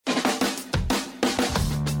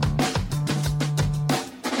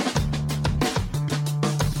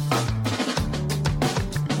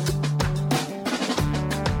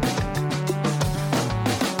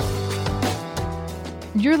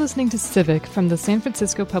You're listening to Civic from the San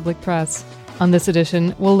Francisco Public Press. On this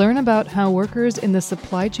edition, we'll learn about how workers in the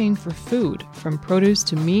supply chain for food, from produce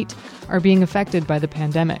to meat, are being affected by the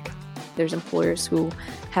pandemic. There's employers who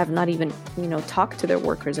have not even, talked to their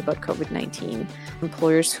workers about COVID-19.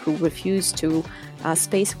 Employers who refuse to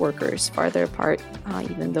space workers farther apart,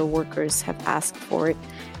 even though workers have asked for it.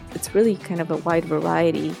 It's really kind of a wide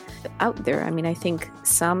variety out there. I think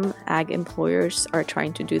some ag employers are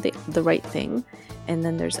trying to do the right thing, and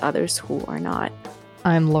then there's others who are not.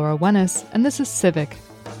 I'm Laura Wennis, and this is Civic.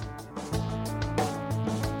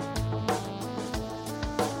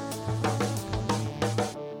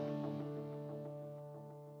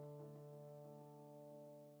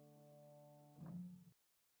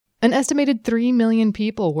 An estimated 3 million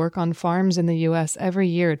people work on farms in the U.S. every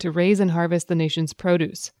year to raise and harvest the nation's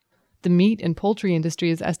produce. The meat and poultry industry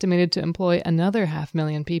is estimated to employ another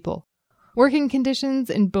 500,000 people. Working conditions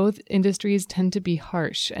in both industries tend to be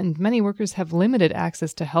harsh, and many workers have limited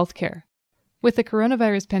access to health care. With the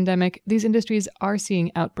coronavirus pandemic, these industries are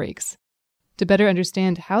seeing outbreaks. To better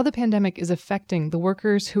understand how the pandemic is affecting the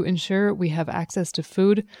workers who ensure we have access to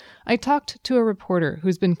food, I talked to a reporter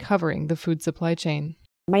who's been covering the food supply chain.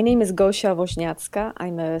 My name is Gosia Woźniacka.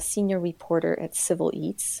 I'm a senior reporter at Civil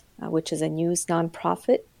Eats, which is a news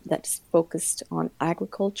nonprofit that's focused on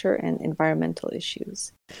agriculture and environmental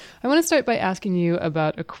issues. I want to start by asking you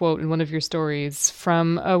about a quote in one of your stories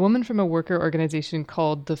from a woman from a worker organization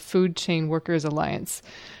called the Food Chain Workers Alliance.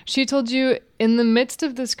 She told you, in the midst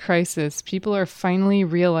of this crisis, people are finally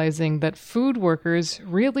realizing that food workers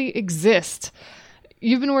really exist.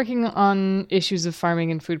 You've been working on issues of farming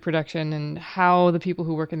and food production and how the people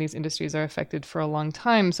who work in these industries are affected for a long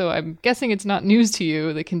time. So I'm guessing it's not news to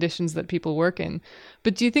you, the conditions that people work in.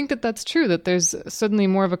 But do you think that that's true, that there's suddenly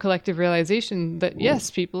more of a collective realization that, yes,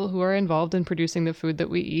 people who are involved in producing the food that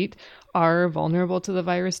we eat are vulnerable to the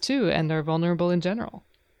virus too, and are vulnerable in general?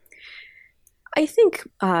 I think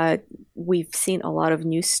we've seen a lot of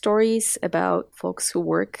news stories about folks who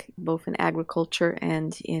work both in agriculture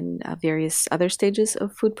and in various other stages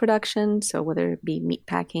of food production. So whether it be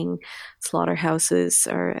meatpacking, slaughterhouses,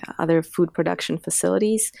 or other food production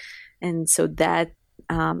facilities. And so that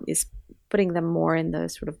is putting them more in the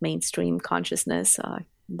sort of mainstream consciousness.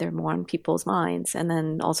 They're more on people's minds. And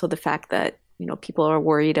then also the fact that people are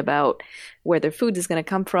worried about where their food is going to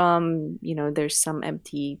come from. There's some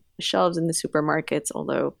empty shelves in the supermarkets,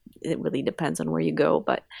 although it really depends on where you go.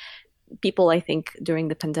 But people, I think, during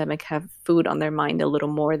the pandemic have food on their mind a little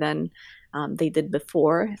more than they did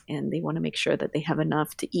before, and they want to make sure that they have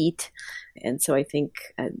enough to eat. And so I think,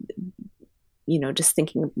 just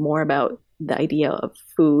thinking more about the idea of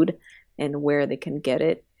food and where they can get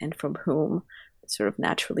it and from whom sort of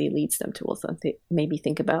naturally leads them to also maybe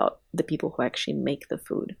think about the people who actually make the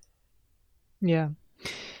food. Yeah.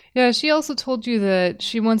 Yeah, she also told you that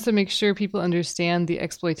she wants to make sure people understand the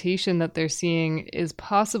exploitation that they're seeing is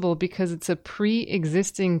possible because it's a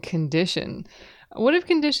pre-existing condition. What have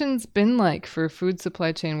conditions been like for food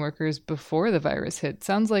supply chain workers before the virus hit?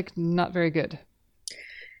 Sounds like not very good.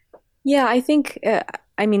 Yeah, I think,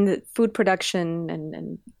 the food production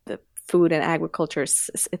and the food and agriculture,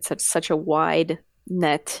 it's such a wide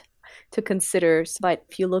net to consider. But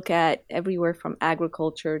if you look at everywhere from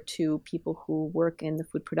agriculture to people who work in the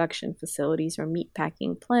food production facilities or meat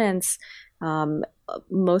packing plants,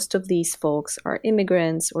 most of these folks are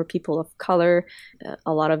immigrants or people of color.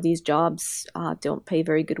 A lot of these jobs don't pay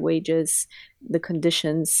very good wages. The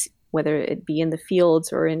conditions, whether it be in the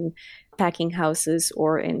fields or in packing houses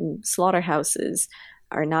or in slaughterhouses,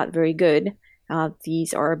 are not very good.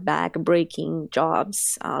 These are back-breaking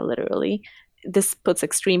jobs, literally. This puts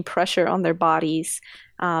extreme pressure on their bodies.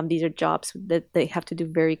 These are jobs that they have to do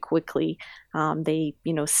very quickly. They,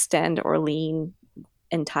 stand or lean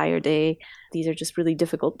entire day. These are just really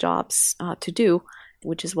difficult jobs to do,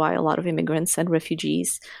 which is why a lot of immigrants and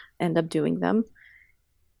refugees end up doing them.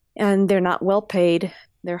 And they're not well paid.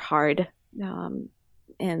 They're hard.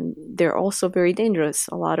 And they're also very dangerous.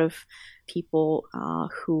 A lot of people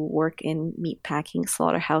who work in meatpacking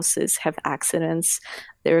slaughterhouses have accidents.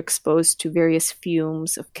 They're exposed to various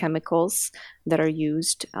fumes of chemicals that are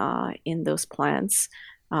used in those plants.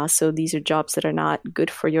 So these are jobs that are not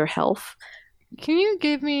good for your health. Can you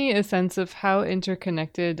give me a sense of how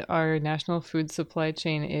interconnected our national food supply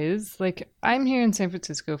chain is? Like, I'm here in San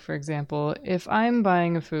Francisco, for example. If I'm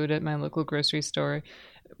buying a food at my local grocery store,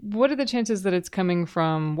 what are the chances that it's coming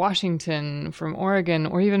from Washington, from Oregon,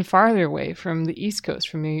 or even farther away from the East Coast,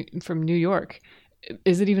 from New York?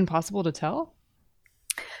 Is it even possible to tell?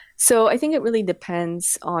 So I think it really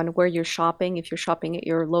depends on where you're shopping. If you're shopping at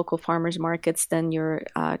your local farmers markets, then your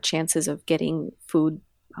chances of getting food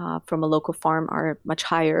from a local farm are much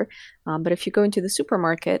higher. But if you go into the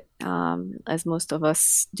supermarket, as most of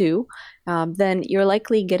us do, then you're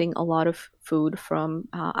likely getting a lot of food from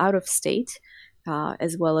out of state,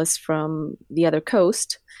 as well as from the other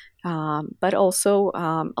coast. But also,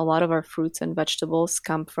 a lot of our fruits and vegetables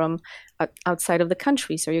come from outside of the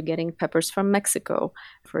country. So you're getting peppers from Mexico,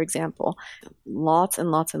 for example. Lots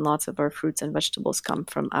and lots and lots of our fruits and vegetables come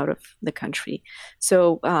from out of the country.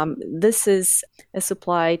 So this is a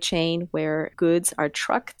supply chain where goods are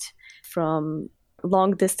trucked from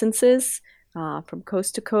long distances, from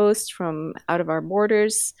coast to coast, from out of our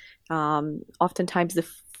borders. Oftentimes, the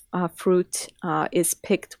fruit is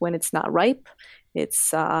picked when it's not ripe.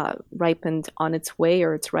 It's ripened on its way,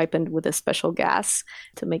 or it's ripened with a special gas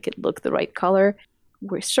to make it look the right color.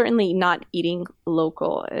 We're certainly not eating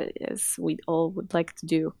local as we all would like to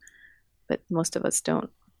do, but most of us don't.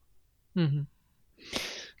 Mm-hmm.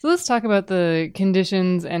 So let's talk about the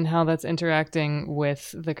conditions and how that's interacting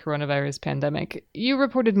with the coronavirus pandemic. You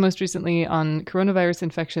reported most recently on coronavirus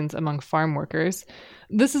infections among farm workers.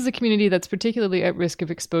 This is a community that's particularly at risk of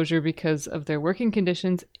exposure because of their working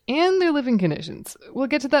conditions and their living conditions. We'll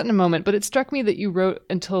get to that in a moment, but it struck me that you wrote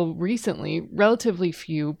until recently, relatively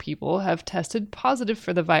few people have tested positive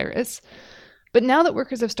for the virus. But now that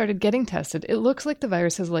workers have started getting tested, it looks like the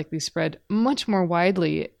virus has likely spread much more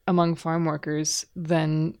widely among farm workers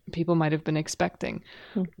than people might have been expecting.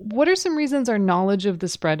 Mm-hmm. What are some reasons our knowledge of the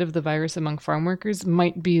spread of the virus among farm workers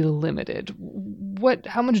might be limited?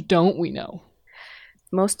 How much don't we know?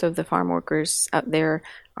 Most of the farm workers out there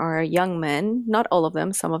are young men. Not all of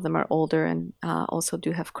them. Some of them are older and also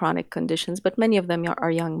do have chronic conditions, but many of them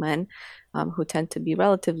are young men who tend to be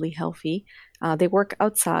relatively healthy. They work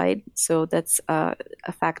outside, so that's a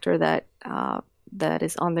factor that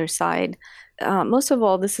is on their side. Most of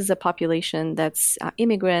all, this is a population that's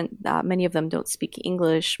immigrant. Many of them don't speak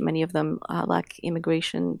English. Many of them lack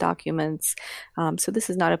immigration documents. So this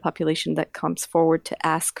is not a population that comes forward to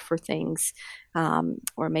ask for things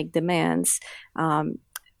or make demands.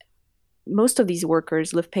 Most of these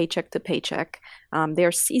workers live paycheck to paycheck. They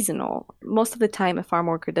are seasonal. Most of the time, a farm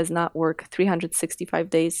worker does not work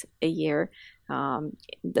 365 days a year,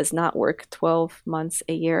 does not work 12 months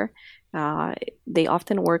a year. They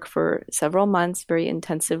often work for several months very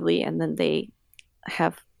intensively, and then they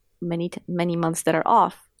have many months that are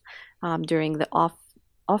off during the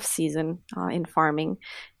off season in farming,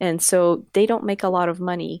 and so they don't make a lot of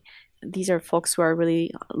money. These are folks who are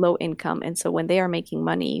really low income. And so when they are making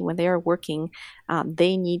money, when they are working,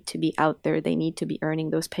 they need to be out there. They need to be earning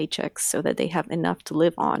those paychecks so that they have enough to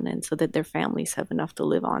live on and so that their families have enough to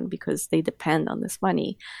live on because they depend on this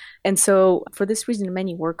money. And so for this reason,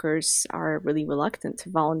 many workers are really reluctant to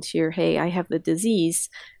volunteer. Hey, I have the disease,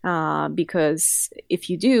 because if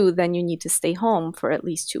you do, then you need to stay home for at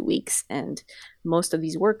least 2 weeks. And most of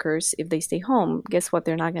these workers, if they stay home, guess what?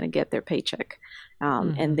 They're not going to get their paycheck.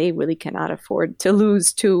 And they really cannot afford to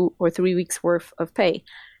lose 2 or 3 weeks worth of pay,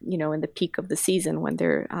 in the peak of the season when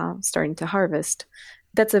they're starting to harvest.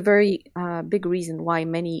 That's a very big reason why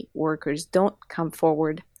many workers don't come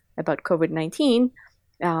forward about COVID-19.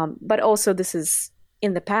 But also this is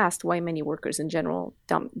in the past why many workers in general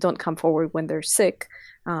don't come forward when they're sick,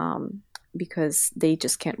 because they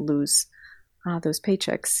just can't lose those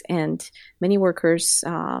paychecks. And many workers,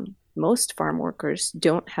 most farm workers,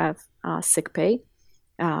 don't have sick pay.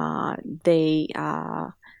 Many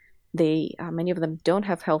of them don't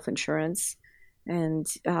have health insurance, and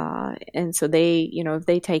so they, if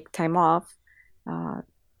they take time off,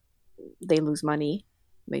 they lose money,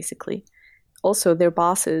 basically. Also, their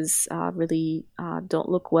bosses really don't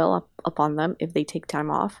look well upon them if they take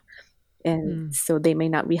time off, and so they may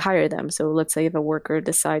not rehire them. So let's say if a worker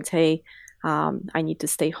decides, hey, I need to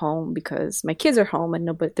stay home because my kids are home and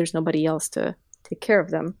there's nobody else to take care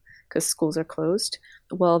of them because schools are closed.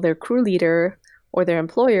 Well, their crew leader or their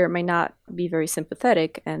employer may not be very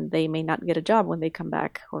sympathetic, and they may not get a job when they come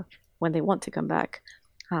back or when they want to come back.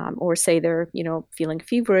 Or say they're, feeling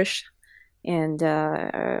feverish and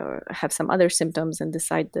have some other symptoms and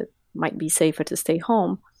decide that it might be safer to stay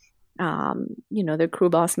home. Their crew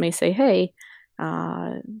boss may say, hey,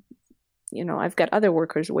 I've got other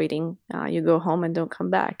workers waiting. You go home and don't come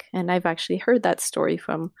back. And I've actually heard that story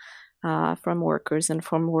from workers and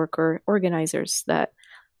from worker organizers that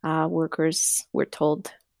workers were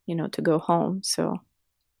told, to go home. So,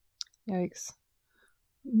 yikes.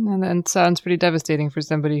 And that sounds pretty devastating for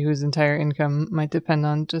somebody whose entire income might depend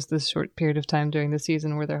on just this short period of time during the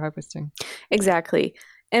season where they're harvesting. Exactly.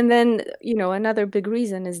 And then, another big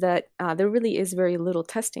reason is that there really is very little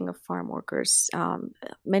testing of farm workers.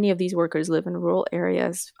 Many of these workers live in rural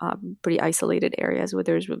areas, pretty isolated areas where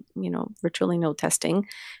there's, virtually no testing.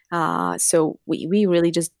 So we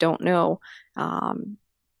really just don't know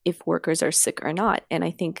if workers are sick or not. And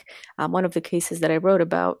I think one of the cases that I wrote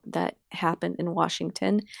about that happened in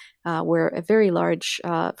Washington, where a very large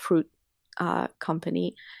fruit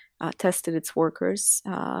company tested its workers,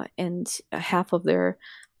 and half of their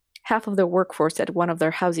workforce at one of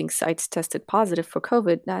their housing sites tested positive for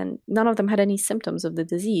COVID, and none of them had any symptoms of the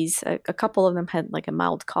disease. A couple of them had like a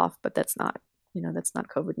mild cough, but that's not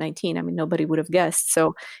COVID-19. I mean, nobody would have guessed.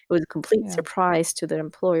 So it was a complete surprise to the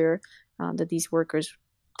employer that these workers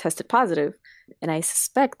tested positive. And I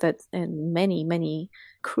suspect that in many, many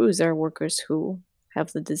crews are workers who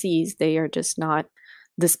have the disease. They are just not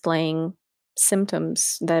displaying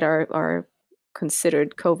symptoms that are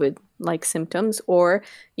considered COVID-like symptoms, or,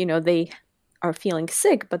 they are feeling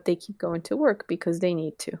sick, but they keep going to work because they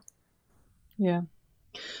need to. Yeah.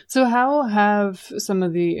 So how have some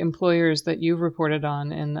of the employers that you've reported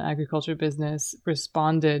on in the agriculture business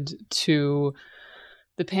responded to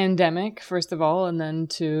the pandemic, first of all, and then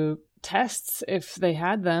to tests, if they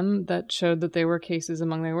had them, that showed that there were cases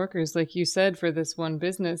among their workers? Like you said, for this one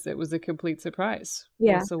business, it was a complete surprise.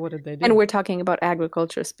 Yeah. Well, so what did they do? And we're talking about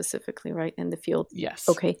agriculture specifically, right? In the field. Yes.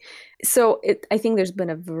 Okay. So I think there's been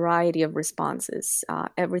a variety of responses,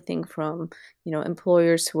 everything from,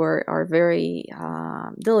 employers who are very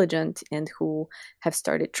diligent and who have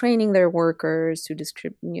started training their workers, who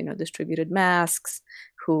distributed masks,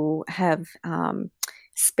 who have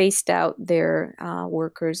spaced out their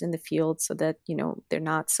workers in the field so that they're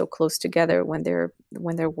not so close together when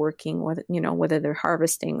they're working, whether they're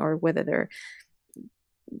harvesting or whether they're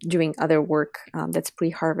doing other work that's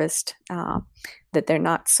pre-harvest, that they're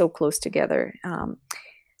not so close together.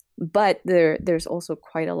 But there's also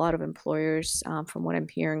quite a lot of employers, from what I'm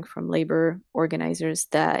hearing from labor organizers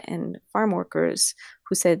and farm workers,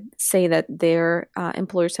 who say that their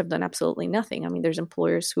employers have done absolutely nothing. I mean, there's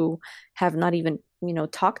employers who have not even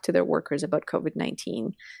talked to their workers about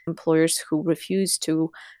COVID-19. Employers who refuse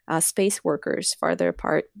to space workers farther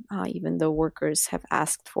apart, even though workers have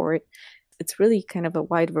asked for it. It's really kind of a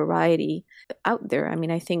wide variety out there. I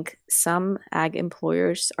mean, I think some ag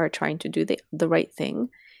employers are trying to do the right thing,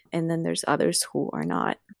 and then there's others who are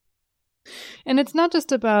not. And it's not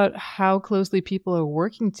just about how closely people are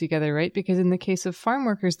working together, right? Because in the case of farm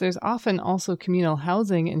workers, there's often also communal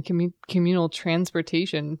housing and communal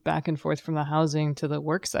transportation back and forth from the housing to the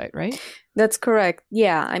work site, right? That's correct.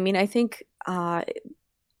 Yeah. I mean, I think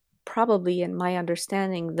probably in my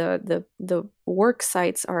understanding, the work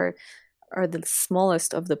sites are the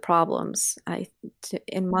smallest of the problems.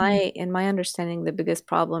 In my understanding, the biggest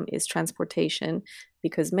problem is transportation,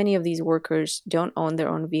 because many of these workers don't own their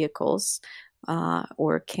own vehicles,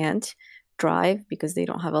 or can't drive because they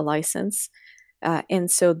don't have a license. And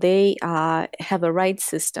so they have a ride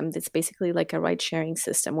system that's basically like a ride sharing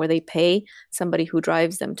system where they pay somebody who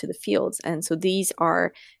drives them to the fields. And so these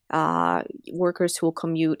are workers who will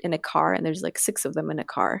commute in a car, and there's like 6 of them in a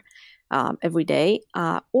car every day.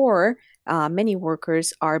 Or many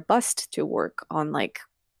workers are bused to work on like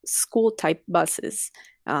school type buses.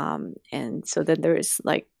 And so then there's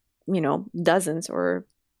like, dozens or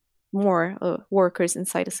more workers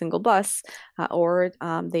inside a single bus, or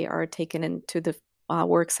they are taken into the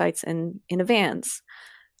work sites in vans.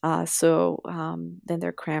 So then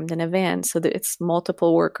they're crammed in a van. So that it's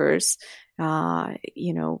multiple workers,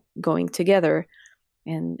 going together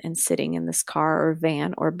and sitting in this car or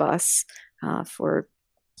van or bus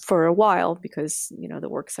for a while, because the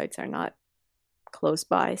work sites are not close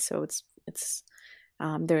by. So it's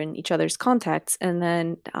they're in each other's contacts. And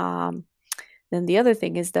then the other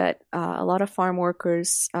thing is that a lot of farm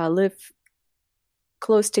workers live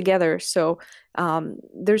close together. So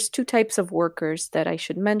there's 2 types of workers that I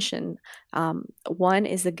should mention. One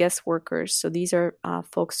is the guest workers. So these are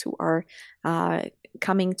folks who are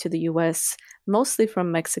coming to the U.S. mostly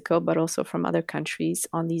from Mexico, but also from other countries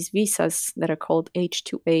on these visas that are called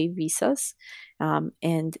H-2A visas.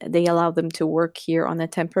 And they allow them to work here on a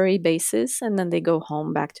temporary basis, and then they go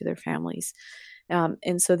home back to their families.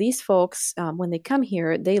 And so these folks, when they come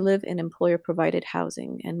here, they live in employer-provided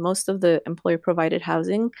housing. And most of the employer-provided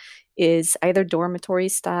housing is either dormitory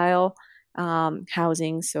style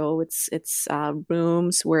housing. So it's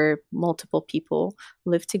rooms where multiple people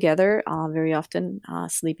live together, very often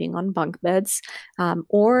sleeping on bunk beds,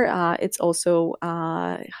 or it's also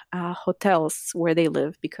hotels where they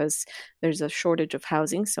live, because there's a shortage of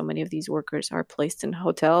housing. So many of these workers are placed in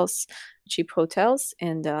hotels cheap hotels.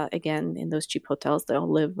 And again, in those cheap hotels,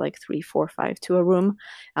 they'll live like three, four, five to a room.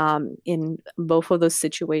 In both of those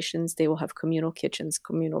situations, they will have communal kitchens,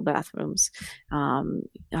 communal bathrooms,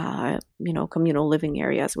 communal living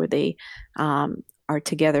areas where they are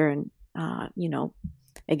together and,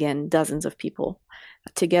 again, dozens of people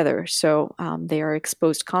together. So they are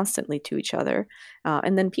exposed constantly to each other.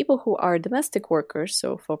 And then people who are domestic workers,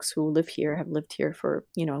 so folks who live here, have lived here for,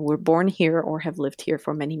 were born here or have lived here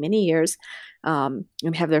for many, many years, and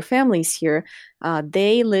have their families here,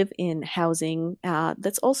 they live in housing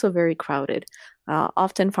that's also very crowded.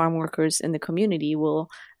 Often farm workers in the community will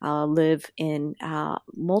live in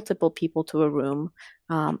multiple people to a room,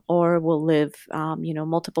 or will live,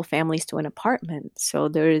 multiple families to an apartment. So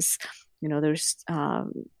there's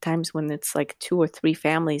times when it's like two or three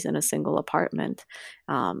families in a single apartment,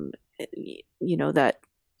 that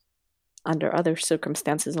under other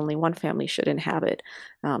circumstances, only one family should inhabit.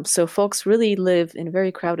 So folks really live in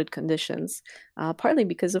very crowded conditions, partly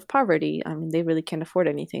because of poverty. I mean, they really can't afford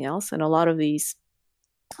anything else. And a lot of these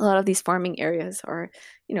farming areas are,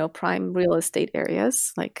 prime real estate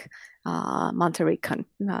areas, like Monterey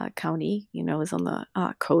County, is on the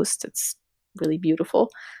coast. It's really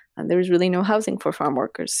beautiful. And there's really no housing for farm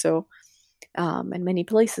workers. So, and many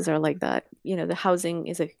places are like that. The housing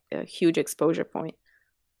is a huge exposure point.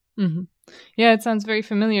 Mm-hmm. Yeah, it sounds very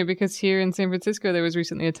familiar because here in San Francisco, there was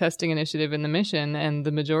recently a testing initiative in the Mission, and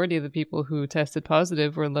the majority of the people who tested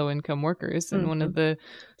positive were low-income workers. And one of the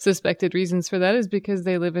suspected reasons for that is because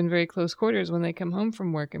they live in very close quarters when they come home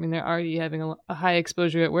from work. I mean, they're already having a high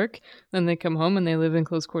exposure at work, then they come home and they live in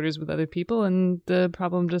close quarters with other people, and the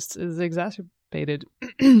problem just is exacerbated.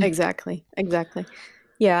 Exactly.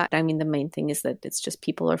 Yeah, I mean, the main thing is that it's just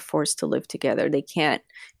people are forced to live together. They can't,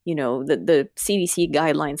 the CDC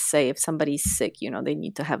guidelines say if somebody's sick, they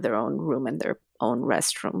need to have their own room and their own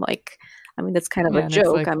restroom. Like, I mean, that's kind of a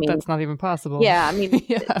joke. I mean, that's not even possible. Yeah, I mean,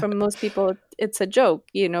 for most people, it's a joke,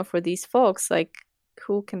 for these folks, like,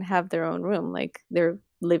 who can have their own room? Like, they're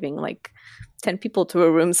living like 10 people to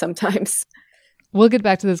a room sometimes. We'll get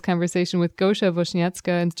back to this conversation with Gosha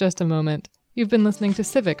Vozhnetska in just a moment. You've been listening to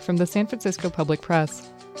Civic from the San Francisco Public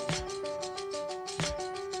Press.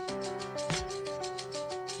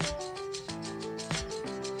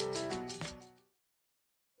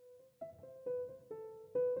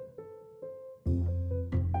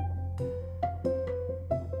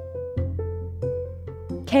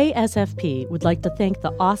 KSFP would like to thank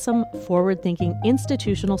the awesome, forward-thinking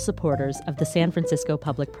institutional supporters of the San Francisco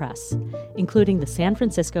Public Press, including the San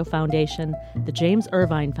Francisco Foundation, the James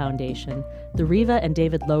Irvine Foundation, the Riva and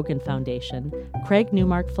David Logan Foundation, Craig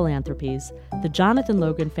Newmark Philanthropies, the Jonathan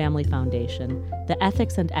Logan Family Foundation, the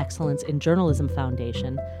Ethics and Excellence in Journalism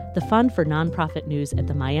Foundation, the Fund for Nonprofit News at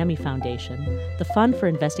the Miami Foundation, the Fund for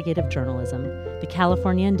Investigative Journalism, the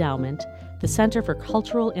California Endowment, the Center for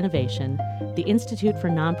Cultural Innovation, the Institute for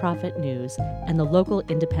Nonprofit News, and the local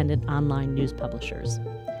independent online news publishers.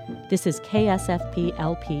 This is KSFP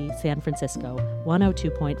LP San Francisco,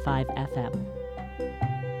 102.5 FM.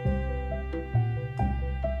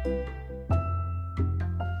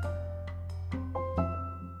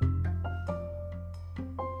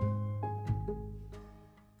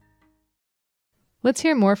 Let's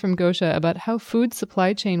hear more from Gosha about how food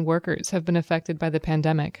supply chain workers have been affected by the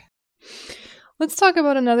pandemic. Let's talk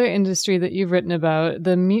about another industry that you've written about,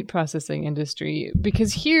 the meat processing industry,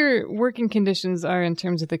 because here working conditions are, in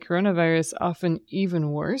terms of the coronavirus, often even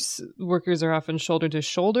worse. Workers are often shoulder to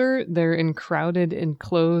shoulder. They're in crowded,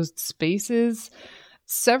 enclosed spaces.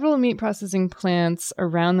 Several meat processing plants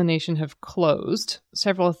around the nation have closed.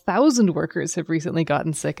 Several thousand workers have recently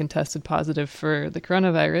gotten sick and tested positive for the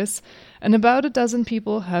coronavirus, and about a dozen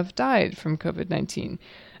people have died from COVID-19.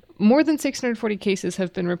 More than 640 cases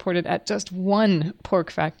have been reported at just one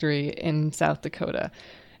pork factory in South Dakota.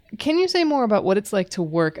 Can you say more about what it's like to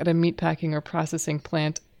work at a meatpacking or processing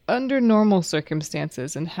plant under normal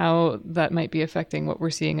circumstances and how that might be affecting what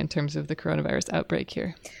we're seeing in terms of the coronavirus outbreak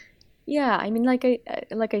here? Yeah, I mean, like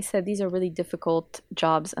I said, these are really difficult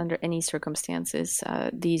jobs under any circumstances.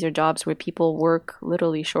 These are jobs where people work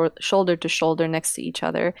literally shoulder to shoulder next to each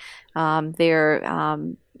other.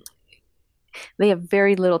 They have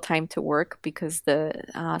very little time to work because the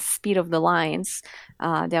speed of the lines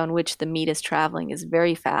down which the meat is traveling is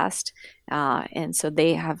very fast. And so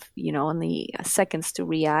they have, only seconds to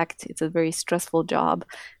react. It's a very stressful job.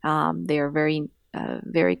 They are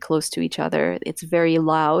very close to each other. It's very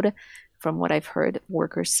loud, from what I've heard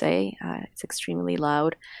workers say. It's extremely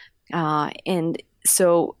loud. And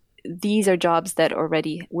so these are jobs that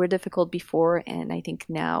already were difficult before, and I think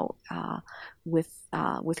now with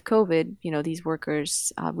COVID, these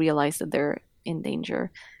workers realize that they're in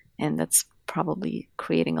danger, and that's probably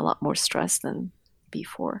creating a lot more stress than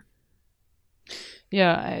before.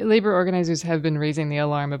 Yeah, labor organizers have been raising the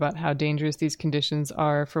alarm about how dangerous these conditions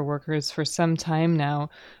are for workers for some time now.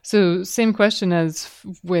 So, same question as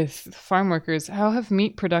with farm workers. How have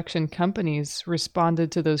meat production companies responded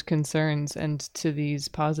to those concerns and to these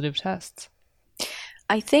positive tests?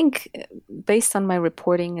 I think, based on my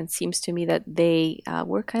reporting, it seems to me that they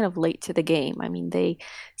were kind of late to the game. I mean,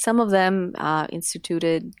 some of them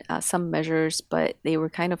instituted some measures, but they were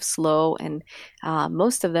kind of slow, and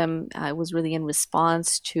most of them was really in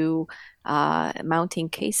response to mounting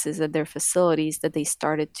cases at their facilities that they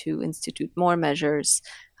started to institute more measures,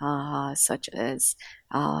 such as,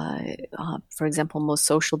 for example, more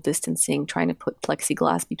social distancing, trying to put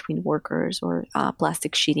plexiglass between workers, or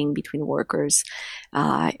plastic sheeting between workers,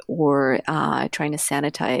 or trying to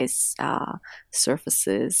sanitize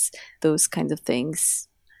surfaces, those kinds of things.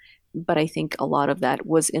 But I think a lot of that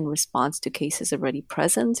was in response to cases already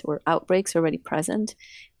present, or outbreaks already present.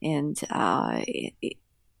 And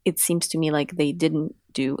it seems to me like they didn't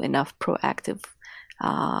do enough proactive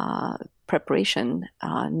preparation,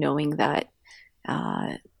 knowing that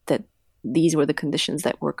these were the conditions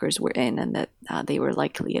that workers were in, and that they were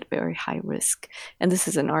likely at very high risk. And this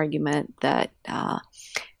is an argument that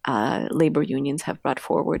labor unions have brought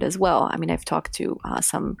forward as well. I mean, I've talked to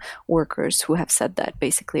some workers who have said that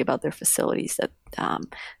basically about their facilities, that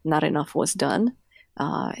not enough was done,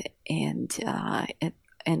 and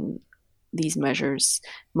these measures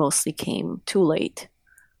mostly came too late.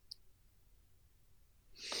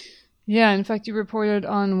 Yeah, in fact, you reported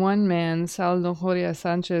on one man, Sal Longoria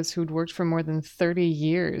Sanchez, who'd worked for more than 30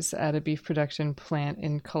 years at a beef production plant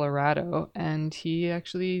in Colorado, and he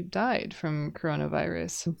actually died from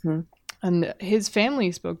coronavirus. Mm-hmm. And his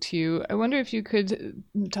family spoke to you. I wonder if you could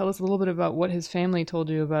tell us a little bit about what his family told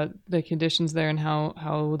you about the conditions there and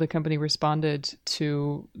how the company responded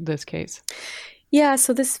to this case. Yeah,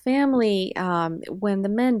 so this family, when the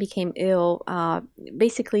men became ill,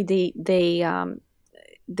 basically they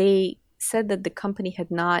said that the company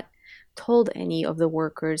had not told any of the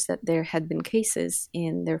workers that there had been cases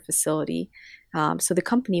in their facility. So the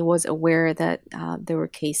company was aware that there were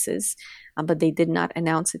cases, but they did not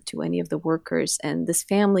announce it to any of the workers. And this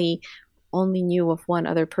family only knew of one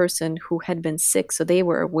other person who had been sick, so they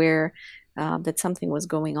were aware that something was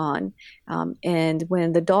going on. And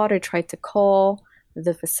when the daughter tried to call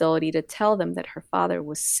the facility to tell them that her father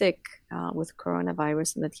was sick with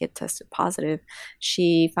coronavirus and that he had tested positive,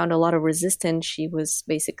 she found a lot of resistance. She was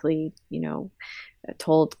basically,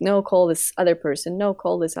 told, no, call this other person, no,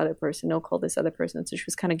 call this other person, no, call this other person. So she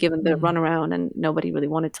was kind of given the runaround, and nobody really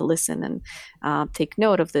wanted to listen and take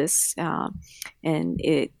note of this. And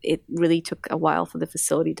it really took a while for the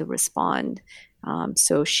facility to respond.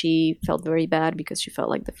 So she felt very bad because she felt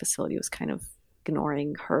like the facility was kind of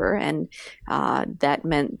ignoring her, and that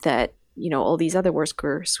meant that all these other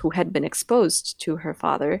workers who had been exposed to her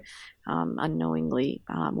father unknowingly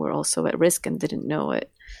were also at risk and didn't know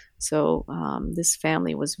it. So this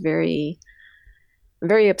family was very,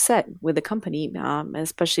 very upset with the company,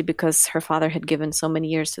 especially because her father had given so many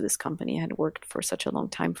years to this company, had worked for such a long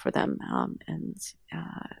time for them,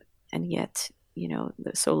 and yet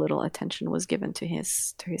so little attention was given to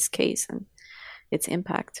his case and its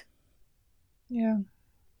impact.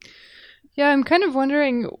 Yeah, I'm kind of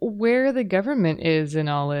wondering where the government is in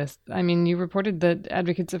all this. I mean, you reported that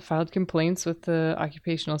advocates have filed complaints with the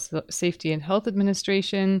Occupational Safety and Health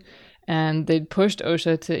Administration, and they'd pushed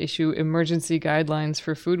OSHA to issue emergency guidelines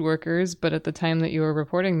for food workers. But at the time that you were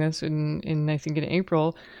reporting this, in I think in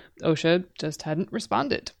April, OSHA just hadn't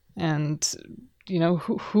responded. And,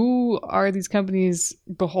 who are these companies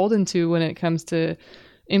beholden to when it comes to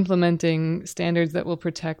implementing standards that will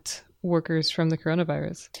protect workers from the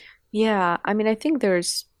coronavirus? Yeah, I mean, I think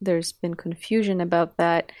there's been confusion about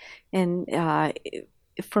that, and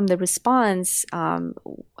from the response,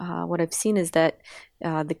 what I've seen is that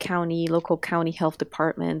the local county health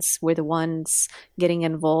departments were the ones getting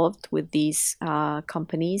involved with these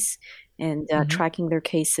companies and tracking their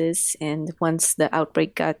cases. And once the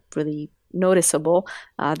outbreak got really noticeable,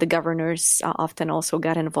 the governors often also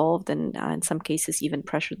got involved, and in some cases even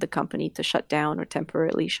pressured the company to shut down or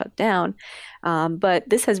temporarily shut down. But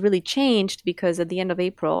this has really changed because at the end of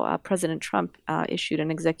April, President Trump issued an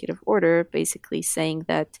executive order basically saying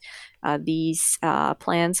that these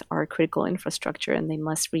plants are critical infrastructure and they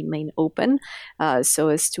must remain open so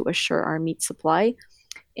as to assure our meat supply.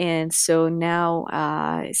 And so now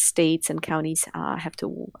states and counties have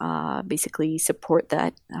to basically support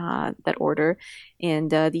that order, and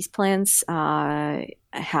these plants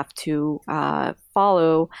have to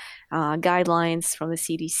follow guidelines from the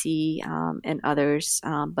CDC and others,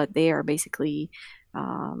 but they are basically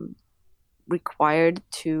required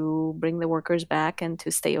to bring the workers back and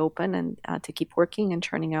to stay open and to keep working and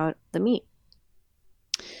churning out the meat.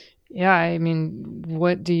 Yeah, I mean,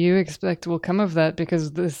 what do you expect will come of that?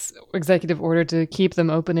 Because this executive order to keep them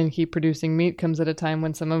open and keep producing meat comes at a time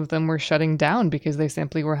when some of them were shutting down because they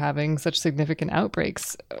simply were having such significant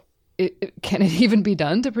outbreaks. Can it even be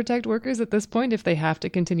done to protect workers at this point if they have to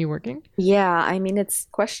continue working? Yeah, I mean, it's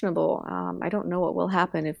questionable. I don't know what will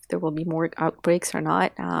happen, if there will be more outbreaks or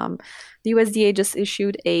not. The USDA just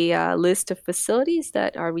issued a list of facilities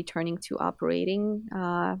that are returning to operating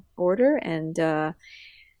order, and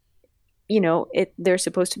they're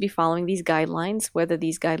supposed to be following these guidelines. Whether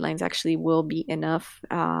these guidelines actually will be enough,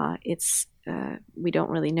 we don't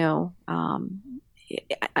really know.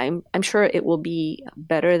 I'm sure it will be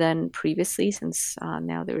better than previously, since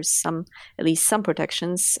now there's at least some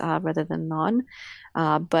protections rather than none.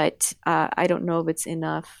 But I don't know if it's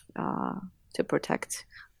enough to protect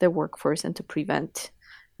the workforce and to prevent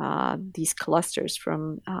these clusters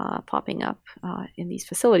from popping up in these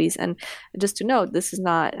facilities. And just to note, this is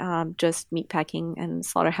not just meatpacking and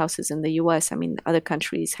slaughterhouses in the U.S. I mean, other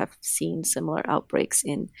countries have seen similar outbreaks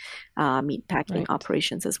in meatpacking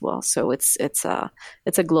operations as well. So it's a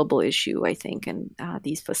global issue, I think, and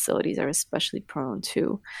these facilities are especially prone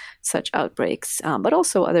to such outbreaks. But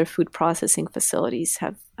also other food processing facilities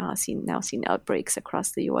have seen outbreaks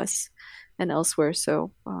across the U.S. and elsewhere.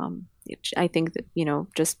 So I think that,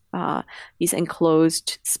 just these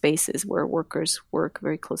enclosed spaces where workers work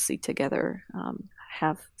very closely together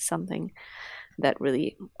have something that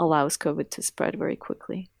really allows COVID to spread very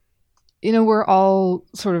quickly. We're all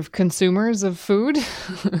sort of consumers of food,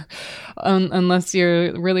 unless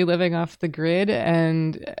you're really living off the grid.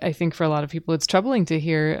 And I think for a lot of people, it's troubling to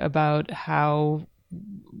hear about how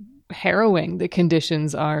harrowing the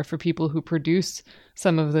conditions are for people who produce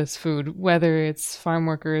some of this food, whether it's farm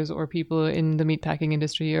workers or people in the meatpacking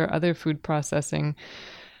industry or other food processing.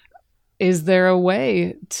 Is there a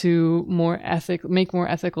way to make more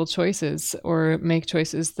ethical choices, or make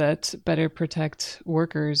choices that better protect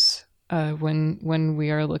workers when we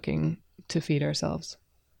are looking to feed ourselves?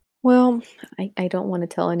 Well, I don't want to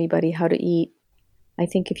tell anybody how to eat. I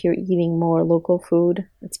think if you're eating more local food,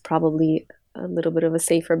 it's probably a little bit of a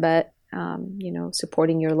safer bet.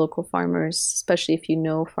 Supporting your local farmers, especially if you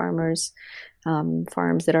know farms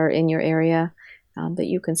that are in your area that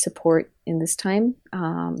you can support in this time.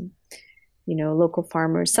 Local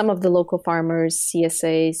farmers, some of the local farmers,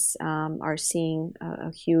 CSAs, are seeing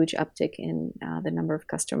a huge uptick in the number of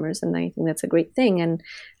customers, and I think that's a great thing. And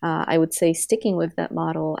I would say sticking with that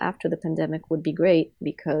model after the pandemic would be great,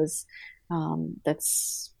 because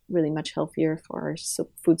that's really much healthier for our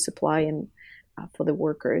food supply and for the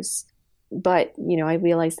workers. But, I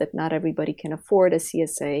realize that not everybody can afford a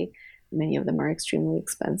CSA. Many of them are extremely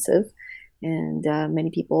expensive, and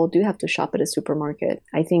many people do have to shop at a supermarket.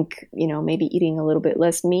 I think, maybe eating a little bit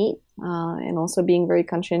less meat and also being very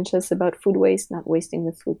conscientious about food waste, not wasting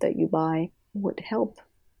the food that you buy, would help.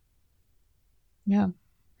 Yeah.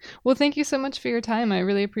 Well, thank you so much for your time. I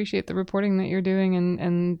really appreciate the reporting that you're doing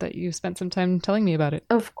and that you spent some time telling me about it.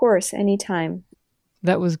 Of course, anytime.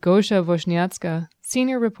 That was Gosia Wozniacka,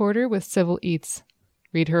 senior reporter with Civil Eats.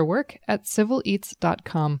 Read her work at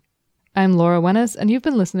civileats.com. I'm Laura Wenes, and you've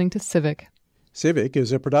been listening to Civic. Civic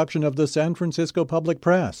is a production of the San Francisco Public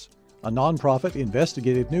Press, a nonprofit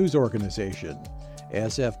investigative news organization.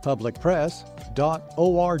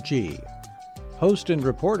 sfpublicpress.org. Host and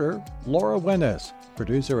reporter, Laura Wenes.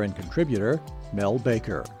 Producer and contributor, Mel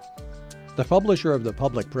Baker. The publisher of the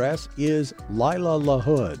Public Press is Lila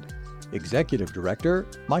LaHood. Executive Director,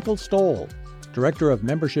 Michael Stoll. Director of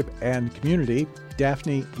Membership and Community,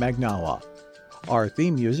 Daphne Magnawa. Our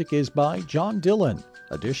theme music is by John Dillon.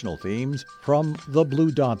 Additional themes from the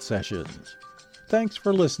Blue Dot Sessions. Thanks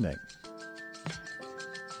for listening.